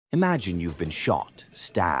Imagine you've been shot,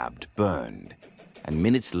 stabbed, burned, and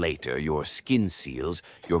minutes later your skin seals,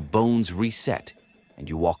 your bones reset, and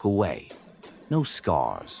you walk away. No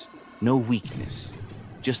scars, no weakness,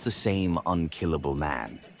 just the same unkillable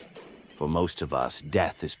man. For most of us,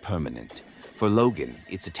 death is permanent. For Logan,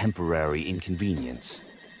 it's a temporary inconvenience.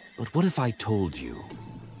 But what if I told you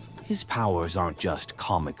his powers aren't just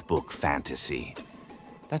comic book fantasy?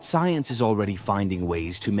 That science is already finding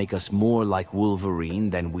ways to make us more like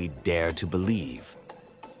Wolverine than we'd dare to believe.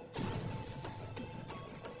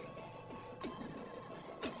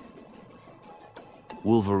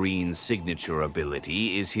 Wolverine's signature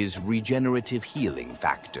ability is his regenerative healing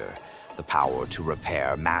factor, the power to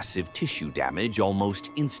repair massive tissue damage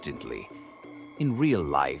almost instantly. In real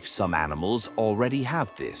life, some animals already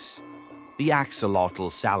have this. The axolotl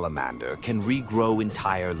salamander can regrow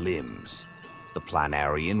entire limbs. The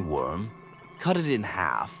planarian worm, cut it in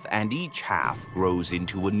half, and each half grows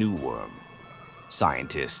into a new worm.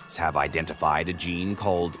 Scientists have identified a gene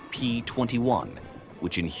called P21,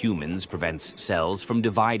 which in humans prevents cells from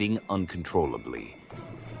dividing uncontrollably,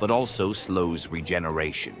 but also slows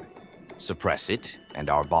regeneration. Suppress it, and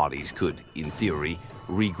our bodies could, in theory,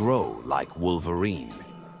 regrow like Wolverine.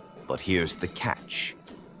 But here's the catch.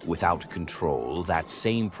 Without control, that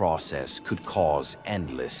same process could cause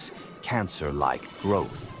endless, cancer-like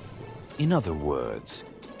growth. In other words,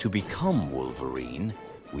 to become Wolverine,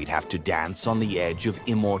 we'd have to dance on the edge of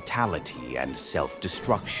immortality and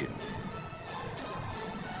self-destruction.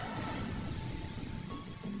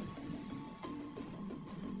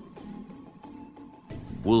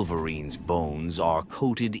 Wolverine's bones are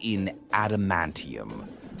coated in adamantium,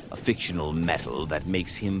 a fictional metal that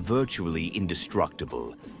makes him virtually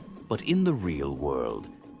indestructible. But in the real world,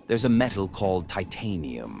 there's a metal called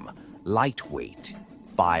titanium, lightweight,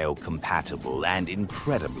 biocompatible, and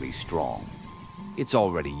incredibly strong. It's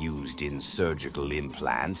already used in surgical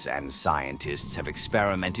implants, and scientists have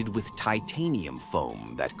experimented with titanium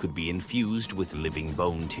foam that could be infused with living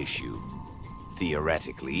bone tissue.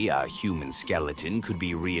 Theoretically, a human skeleton could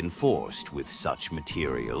be reinforced with such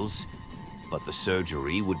materials, but the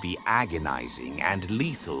surgery would be agonizing and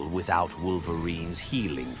lethal without Wolverine's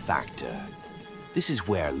healing factor. This is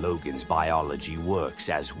where Logan's biology works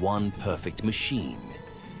as one perfect machine.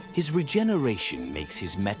 His regeneration makes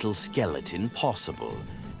his metal skeleton possible.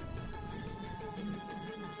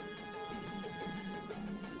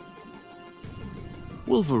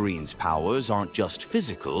 Wolverine's powers aren't just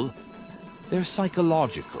physical, they're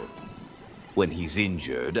psychological. When he's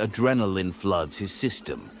injured, adrenaline floods his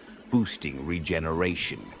system, boosting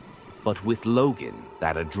regeneration. But with Logan,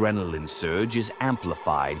 that adrenaline surge is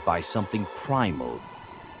amplified by something primal: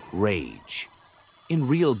 rage. In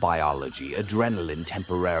real biology, adrenaline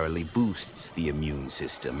temporarily boosts the immune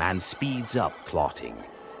system and speeds up clotting.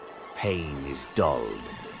 Pain is dulled,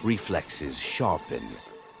 reflexes sharpen.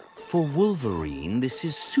 For Wolverine, this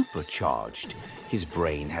is supercharged. His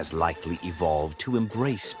brain has likely evolved to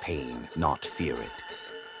embrace pain, not fear it.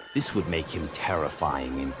 This would make him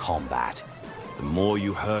terrifying in combat. The more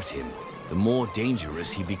you hurt him, the more dangerous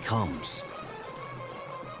he becomes.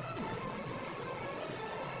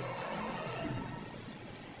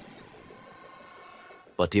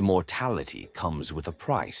 But immortality comes with a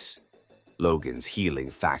price. Logan's healing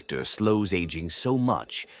factor slows aging so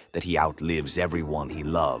much that he outlives everyone he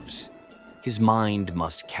loves. His mind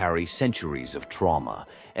must carry centuries of trauma,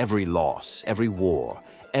 every loss, every war,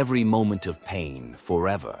 every moment of pain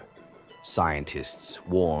forever. Scientists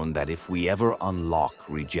warn that if we ever unlock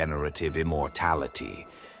regenerative immortality,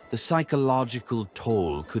 the psychological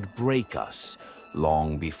toll could break us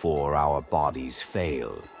long before our bodies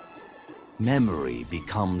fail. Memory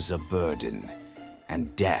becomes a burden,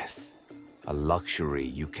 and death, a luxury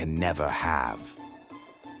you can never have.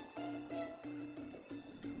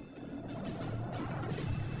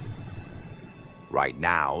 Right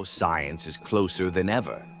now, science is closer than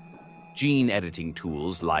ever. Gene editing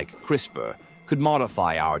tools like CRISPR could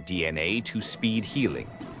modify our DNA to speed healing.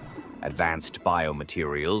 Advanced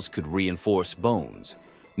biomaterials could reinforce bones.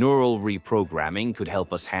 Neural reprogramming could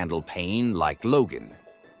help us handle pain like Logan.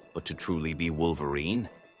 But to truly be Wolverine,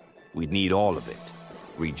 we'd need all of it.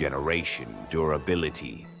 Regeneration,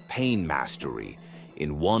 durability, pain mastery,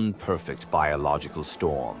 in one perfect biological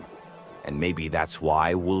storm. And maybe that's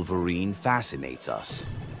why Wolverine fascinates us.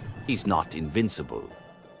 He's not invincible.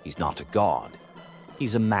 He's not a god.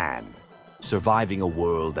 He's a man, surviving a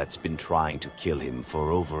world that's been trying to kill him for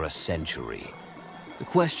over a century. The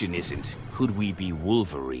question isn't, could we be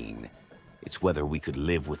Wolverine? It's whether we could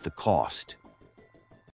live with the cost.